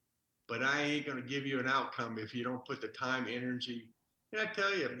opportunity. But I ain't going to give you an outcome if you don't put the time, energy. And I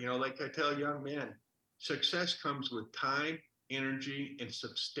tell you, like I tell young men, success comes with time, energy, and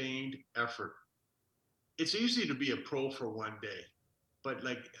sustained effort. It's easy to be a pro for one day, but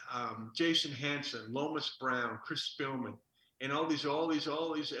like Jason Hansen, Lomas Brown, Chris Spillman, and all these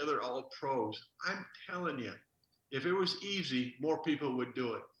other all pros, I'm telling you, if it was easy, more people would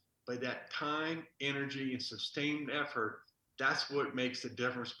do it. But that time, energy, and sustained effort, that's what makes the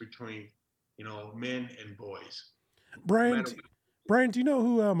difference between, men and boys. Brian, do you know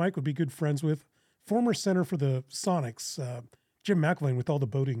who Mike would be good friends with? Former center for the Sonics, Jim McElvain, with all the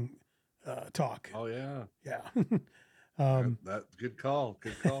boating talk. Oh, yeah. Yeah. That good call.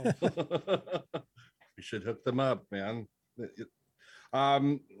 Good call. We should hook them up, man.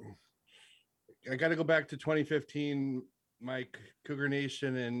 I got to go back to 2015. Mike, Cougar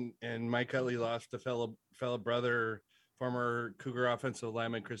Nation and Mike Utley lost a fellow brother, former Cougar offensive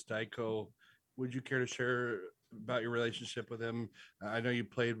lineman Chris Dyko. Would you care to share about your relationship with him? I know you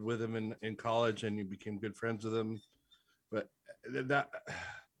played with him in college and you became good friends with him, but that.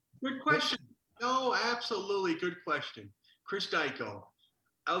 Good question. No, absolutely. Good question. Chris Dyko,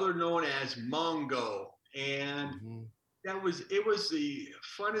 other known as Mongo. And it was the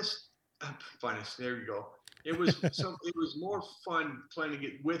funnest, there you go. It was more fun playing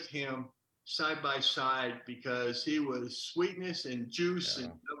it with him side by side because he was sweetness and juice,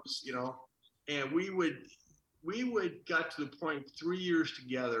 and and we would got to the point 3 years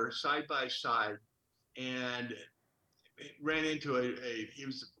together side by side, and ran into he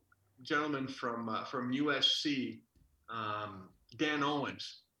was a gentleman from USC, Dan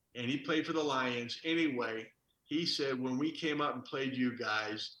Owens, and he played for the Lions. Anyway, he said, when we came up and played you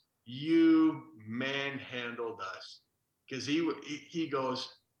guys, you manhandled us, because he goes,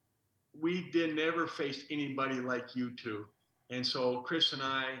 we never faced anybody like you two. And so Chris and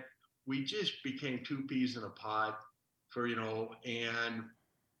I, we just became two peas in a pod and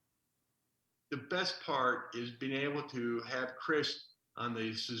the best part is being able to have Chris on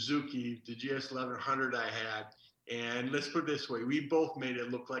the Suzuki, the GS 1100 I had. And let's put it this way, we both made it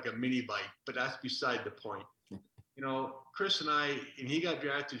look like a mini bike, but that's beside the point. You know, Chris and he got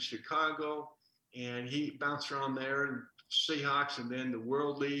drafted to Chicago, and he bounced around there and Seahawks and then the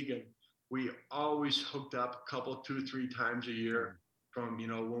World League. And we always hooked up a couple, 2-3 times a year from, you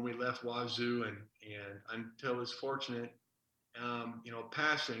know, when we left Wazzu and until his fortunate, you know,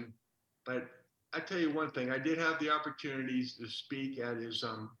 passing. But I tell you one thing, I did have the opportunities to speak at his,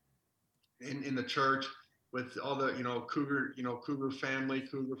 in the church with all the, Cougar family,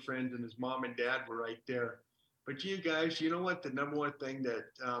 Cougar friends, and his mom and dad were right there. But you guys, you know what? The number one thing that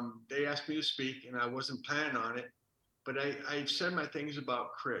they asked me to speak, and I wasn't planning on it, but I said my things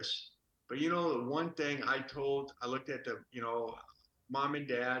about Chris. But the one thing I looked at the, mom and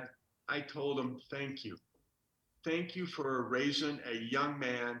dad, I told them, thank you. Thank you for raising a young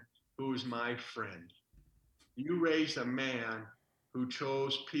man who is my friend. You raised a man who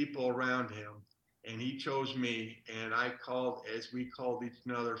chose people around him, and he chose me, and we called each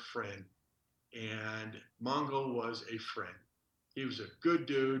another friend. And Mongo was a friend. He was a good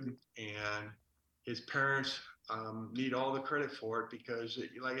dude, and his parents need all the credit for it because,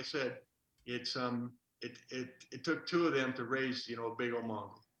 like I said, it took two of them to raise, big old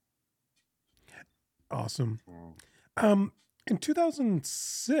Mongo. Awesome. In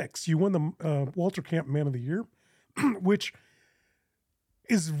 2006, you won the Walter Camp Man of the Year, which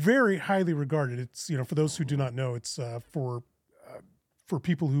is very highly regarded. It's, for those who do not know, it's for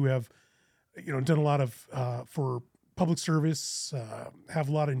people who have, done a lot of for public service, have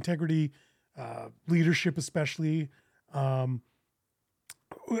a lot of integrity, leadership, especially.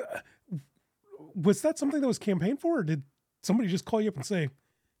 Was that something that was campaigned for, or did somebody just call you up and say,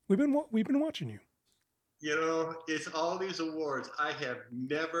 "We've been watching you"? It's all these awards. I have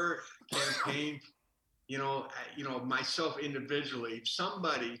never campaigned, myself individually.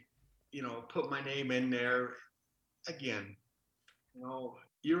 Somebody, put my name in there. Again,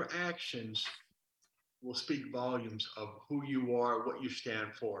 your actions will speak volumes of who you are, what you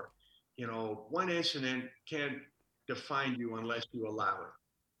stand for. One incident can't define you unless you allow it.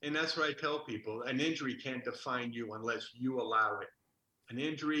 And that's what I tell people. An injury can't define you unless you allow it. An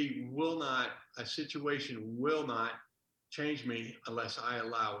injury a situation will not change me unless I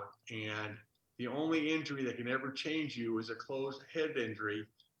allow it. And the only injury that can ever change you is a closed head injury.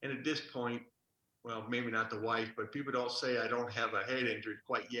 And at this point, well, maybe not the wife, but people don't say I don't have a head injury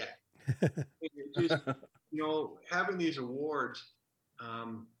quite yet. It just, having these awards,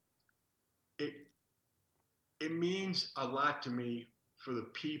 it means a lot to me for the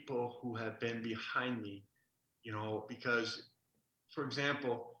people who have been behind me, because, for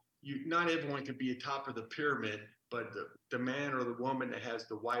example, not everyone can be at top of the pyramid, but the man or the woman that has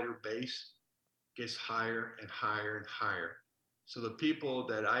the wider base gets higher and higher and higher. So the people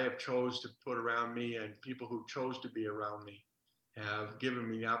that I have chose to put around me and people who chose to be around me have given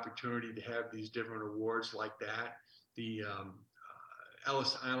me the opportunity to have these different awards like that, the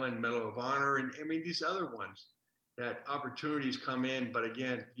Ellis Island Medal of Honor, and these other ones. That opportunities come in, but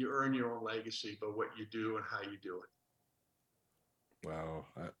again, you earn your own legacy by what you do and how you do it. Wow,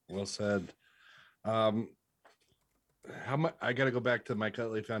 well said. How much? I got to go back to the Mike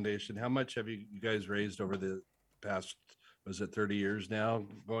Utley Foundation. How much have you guys raised over the past? Was it 30 years now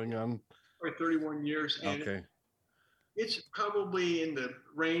going on? Or 31 years. And okay. It's probably in the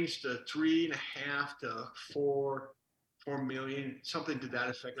range to 3.5 to 4 million, something to that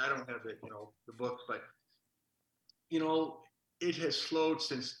effect. I don't have the book, but it has slowed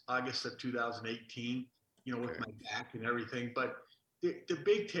since August of 2018. With my back and everything. But the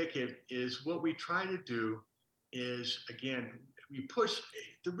big ticket is what we try to do is, again, we push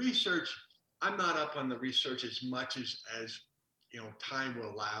the research. I'm not up on the research as much as time will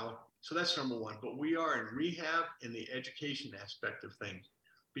allow. So that's number one. But we are in rehab in the education aspect of things,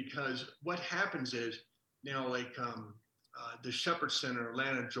 because what happens is the Shepherd Center,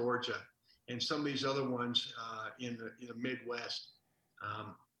 Atlanta, Georgia, and some of these other ones in the Midwest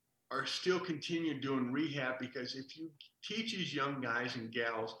are still continuing doing rehab, because if you teach these young guys and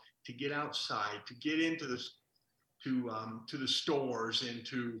gals to get outside, to get into to the stores,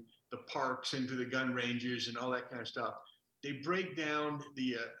 into the parks, into the gun ranges and all that kind of stuff, they break down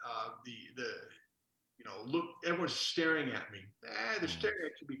the look, everyone's staring at me. They're staring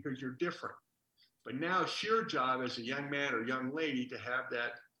at you because you're different. But now it's your job as a young man or young lady to have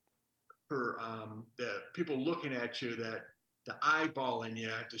that for the people looking at you, that the eyeballing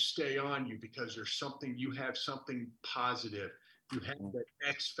you, to stay on you, because you have something positive. You have that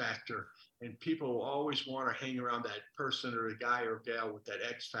X factor, and people always want to hang around that person or a guy or gal with that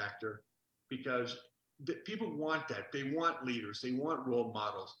X factor. because people want that. They want leaders. They want role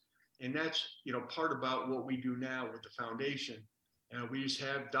models. And that's, part about what we do now with the foundation. We just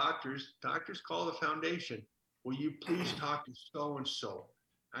have doctors call the foundation. Will you please talk to so-and-so?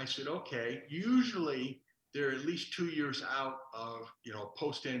 I said, okay. Usually they're at least 2 years out of,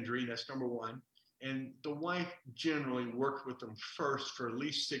 post-injury. That's number one. And the wife generally worked with them first for at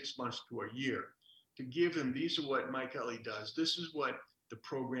least 6 months to a year to give them, these are what Mike Utley does. This is what the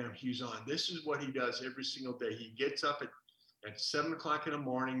program he's on. This is what he does every single day. He gets up at 7 o'clock in the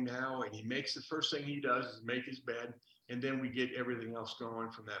morning now, and he makes, the first thing he does is make his bed. And then we get everything else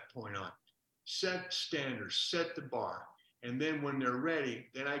going from that point on. Set standards, set the bar. And then when they're ready,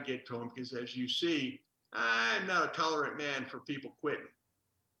 then I get to them, because as you see, I'm not a tolerant man for people quitting.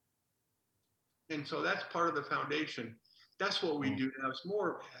 And so that's part of the foundation. That's what we do now. It's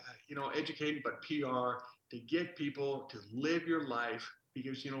more, educating, but PR, to get people to live your life,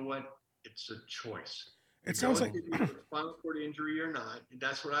 because you know what? It's a choice. It sounds like spinal cord injury or not.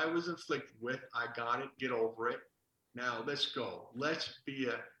 That's what I was afflicted with. I got it. Get over it. Now let's go. Let's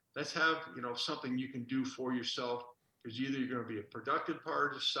have, something you can do for yourself, because either you're going to be a productive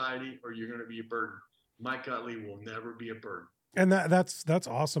part of society or you're going to be a burden. Mike Utley will never be a burden. And that's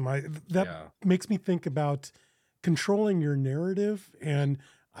awesome. Makes me think about controlling your narrative. And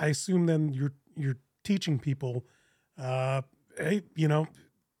I assume then you're teaching people, hey,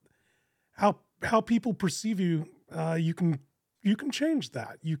 how people perceive you. You can change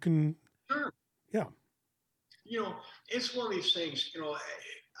that. You can. Sure. Yeah. It's one of these things,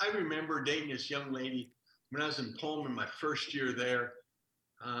 I remember dating this young lady when I was in Pullman, my first year there.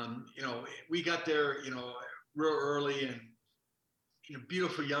 We got there, real early, and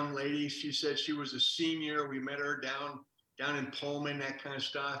beautiful young lady. She said she was a senior. We met her down in Pullman, that kind of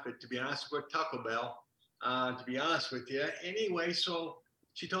stuff. But to be honest with Taco Bell, to be honest with you. Anyway, so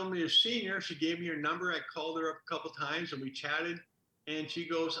she told me you're a senior. She gave me her number. I called her up a couple times and we chatted. And she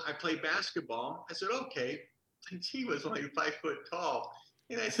goes, I play basketball. I said, okay. And she was only 5 foot tall.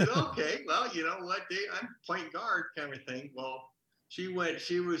 And I said, okay, well, you know what? I'm point guard kind of thing. Well, she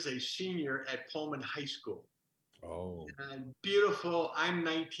was a senior at Pullman High School. Oh. And beautiful. I'm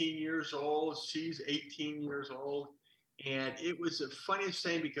 19 years old. She's 18 years old. And it was the funniest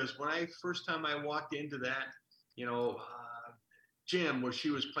thing, because when first time I walked into that, gym where she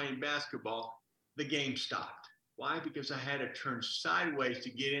was playing basketball, the game stopped. Why? Because I had to turn sideways to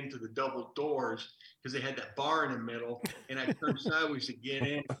get into the double doors, because they had that bar in the middle, and I turned sideways to get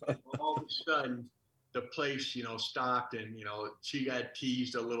in. And all of a sudden, the place, stopped, and, she got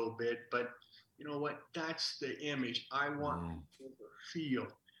teased a little bit. But you know what? That's the image I want people to feel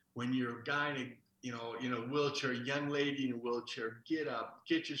when you're a guy in a wheelchair, young lady in a wheelchair. Get up,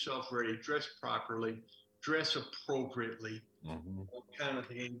 get yourself ready, dress properly, dress appropriately, kind of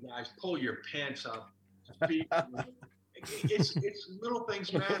thing. Guys, pull your pants up. It's little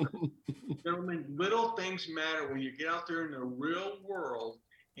things matter, gentlemen. Little things matter when you get out there in the real world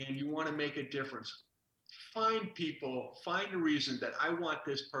and you want to make a difference. Find a reason that I want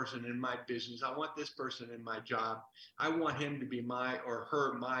this person in my business. I want this person in my job. I want him to be my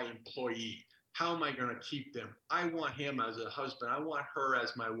employee. How am I going to keep them? I want him as a husband. I want her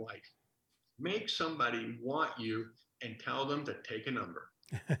as my wife. Make somebody want you and tell them to take a number.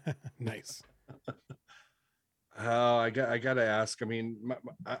 Nice. Oh, I got to ask. I mean,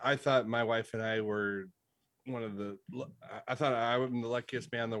 I thought my wife and I were I thought I was the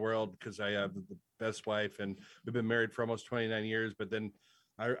luckiest man in the world, because I have the best wife, and we've been married for almost 29 years. But then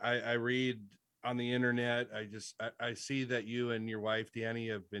I read on the internet, I see that you and your wife, Danny,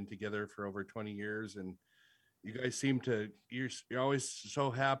 have been together for over 20 years, and you guys you're always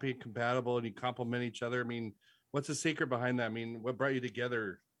so happy and compatible, and you complement each other. I mean, what's the secret behind that? I mean, what brought you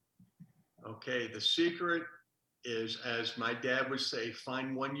together? Okay. The secret is, as my dad would say,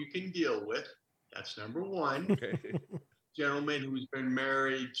 find one you can deal with. That's number one. Okay. Gentleman who's been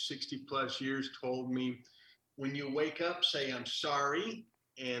married 60 plus years told me, when you wake up, say, I'm sorry.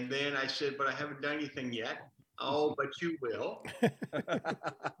 And then I said, but I haven't done anything yet. Oh, but you will.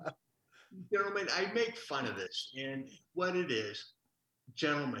 Gentlemen, I make fun of this. And what it is,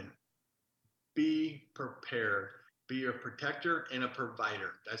 gentlemen, be prepared. Be a protector and a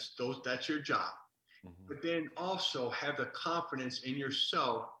provider. That's your job. But then also have the confidence in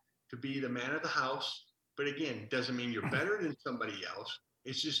yourself to be the man of the house. But again, doesn't mean you're better than somebody else.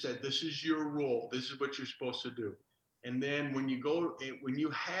 It's just that this is your role. This is what you're supposed to do. And then when you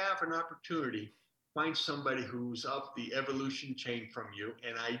have an opportunity, find somebody who's up the evolution chain from you.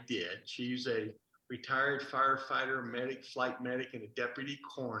 And I did. She's a retired firefighter, medic, flight medic, and a deputy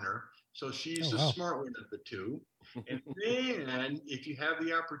coroner. So she's the smart one of the two. And then if you have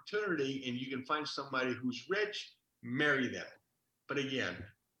the opportunity and you can find somebody who's rich, marry them. But again,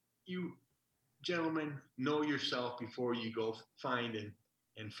 you gentlemen, know yourself before you go find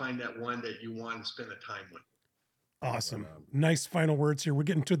that one that you want to spend the time with. Awesome. Nice final words here. We're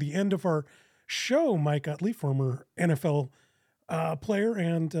getting to the end of our show. Mike Utley, former NFL player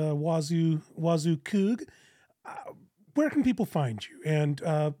and Wazzu Coug. Where can people find you? And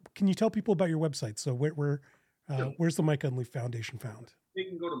can you tell people about your website? So where's the Mike Utley Foundation found? You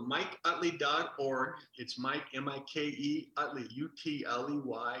can go to mikeutley.org. It's Mike, M-I-K-E, Utley,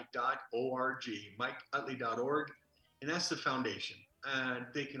 U-T-L-E-Y.org, mikeutley.org. And that's the foundation.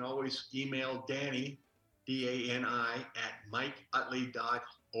 They can always email Danny, D-A-N-I, at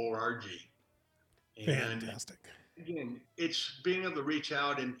mikeutley.org. Fantastic. Again, it's being able to reach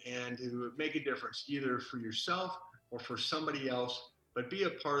out and to make a difference, either for yourself or for somebody else, but be a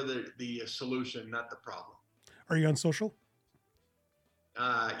part of the solution, not the problem. Are you on social?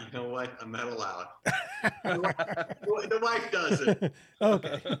 You know what? I'm not allowed. The wife does it.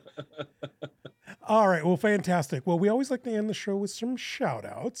 Okay. All right. Well, fantastic. Well, we always like to end the show with some shout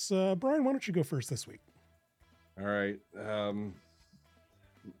outs. Brian, why don't you go first this week? All right.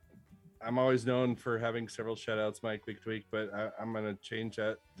 I'm always known for having several shout outs, Mike, week to week, but I'm going to change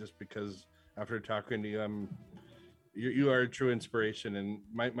that just because after talking to you, you are a true inspiration. And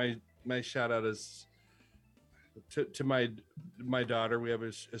my shout out is to my daughter. We have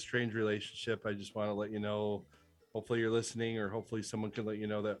a strange relationship. I just want to let you know, hopefully you're listening, or hopefully someone can let you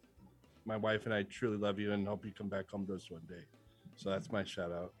know that my wife and I truly love you and hope you come back home to us one day. So that's my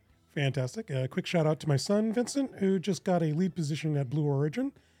shout out. Fantastic. A quick shout out to my son, Vincent, who just got a lead position at Blue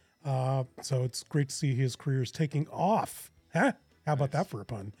Origin. So it's great to see his career is taking off. Huh? How about that for a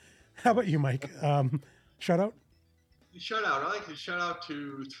pun? How about you, Mike? Shout out? Shout out. I'd like to shout out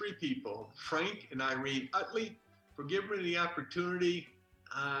to three people, Frank and Irene Utley, for giving me the opportunity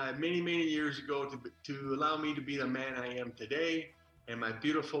many years ago to allow me to be the man I am today, and my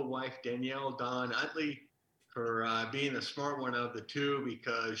beautiful wife, Danielle Dawn Utley, for being the smart one of the two,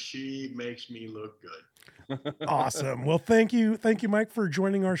 because she makes me look good. Awesome. Well, thank you, Mike, for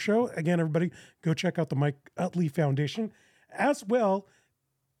joining our show. Again, everybody, go check out the Mike Utley Foundation. As well,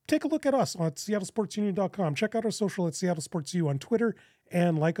 take a look at us on SeattleSportsUnion.com. Check out our social at Seattle Sports U on Twitter,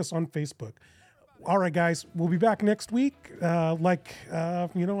 and like us on Facebook. All right, guys, we'll be back next week. On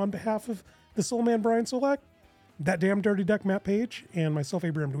behalf of the Soulman, Brian Solack, that damn dirty duck, Matt Paige, and myself,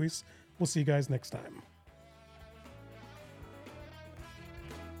 Abraham DeWeese. We'll see you guys next time.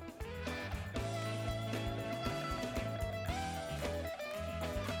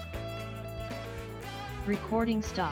 Recording stop.